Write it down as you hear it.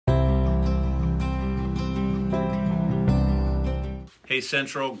Hey,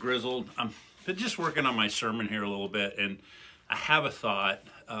 Central, Grizzled. I'm been just working on my sermon here a little bit, and I have a thought.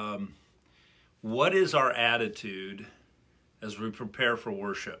 What is our attitude as we prepare for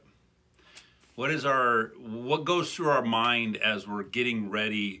worship? What goes through our mind as we're getting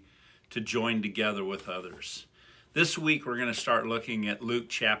ready to join together with others? This week, we're going to start looking at Luke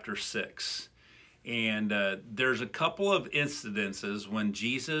chapter 6. And there's a couple of incidences when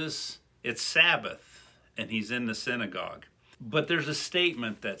Jesus, it's Sabbath, and he's in the synagogue. But there's a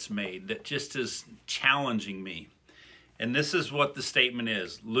statement that's made that just is challenging me. And this is what the statement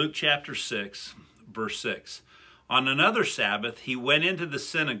is. Luke chapter 6, verse 6. On another Sabbath, he went into the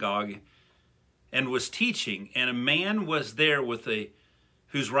synagogue and was teaching, and a man was there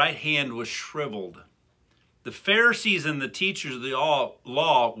whose right hand was shriveled. The Pharisees and the teachers of the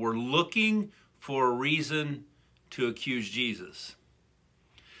law were looking for a reason to accuse Jesus.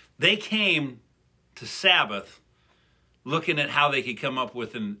 They came to Sabbath looking at how they could come up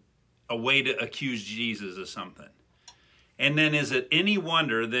with a way to accuse Jesus of something. And then is it any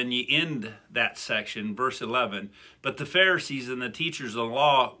wonder, then you end that section, verse 11, but the Pharisees and the teachers of the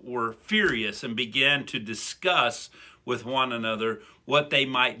law were furious and began to discuss with one another what they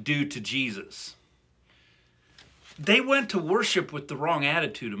might do to Jesus. They went to worship with the wrong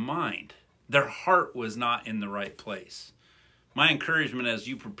attitude of mind. Their heart was not in the right place. My encouragement as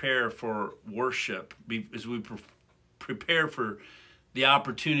you prepare for worship, as we prepare for the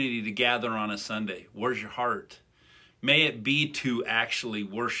opportunity to gather on a Sunday, where's your heart? May it be to actually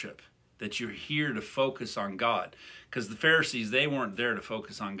worship, that you're here to focus on God. Because the Pharisees, they weren't there to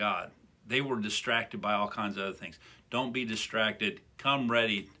focus on God. They were distracted by all kinds of other things. Don't be distracted. Come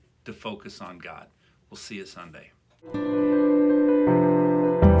ready to focus on God. We'll see you Sunday.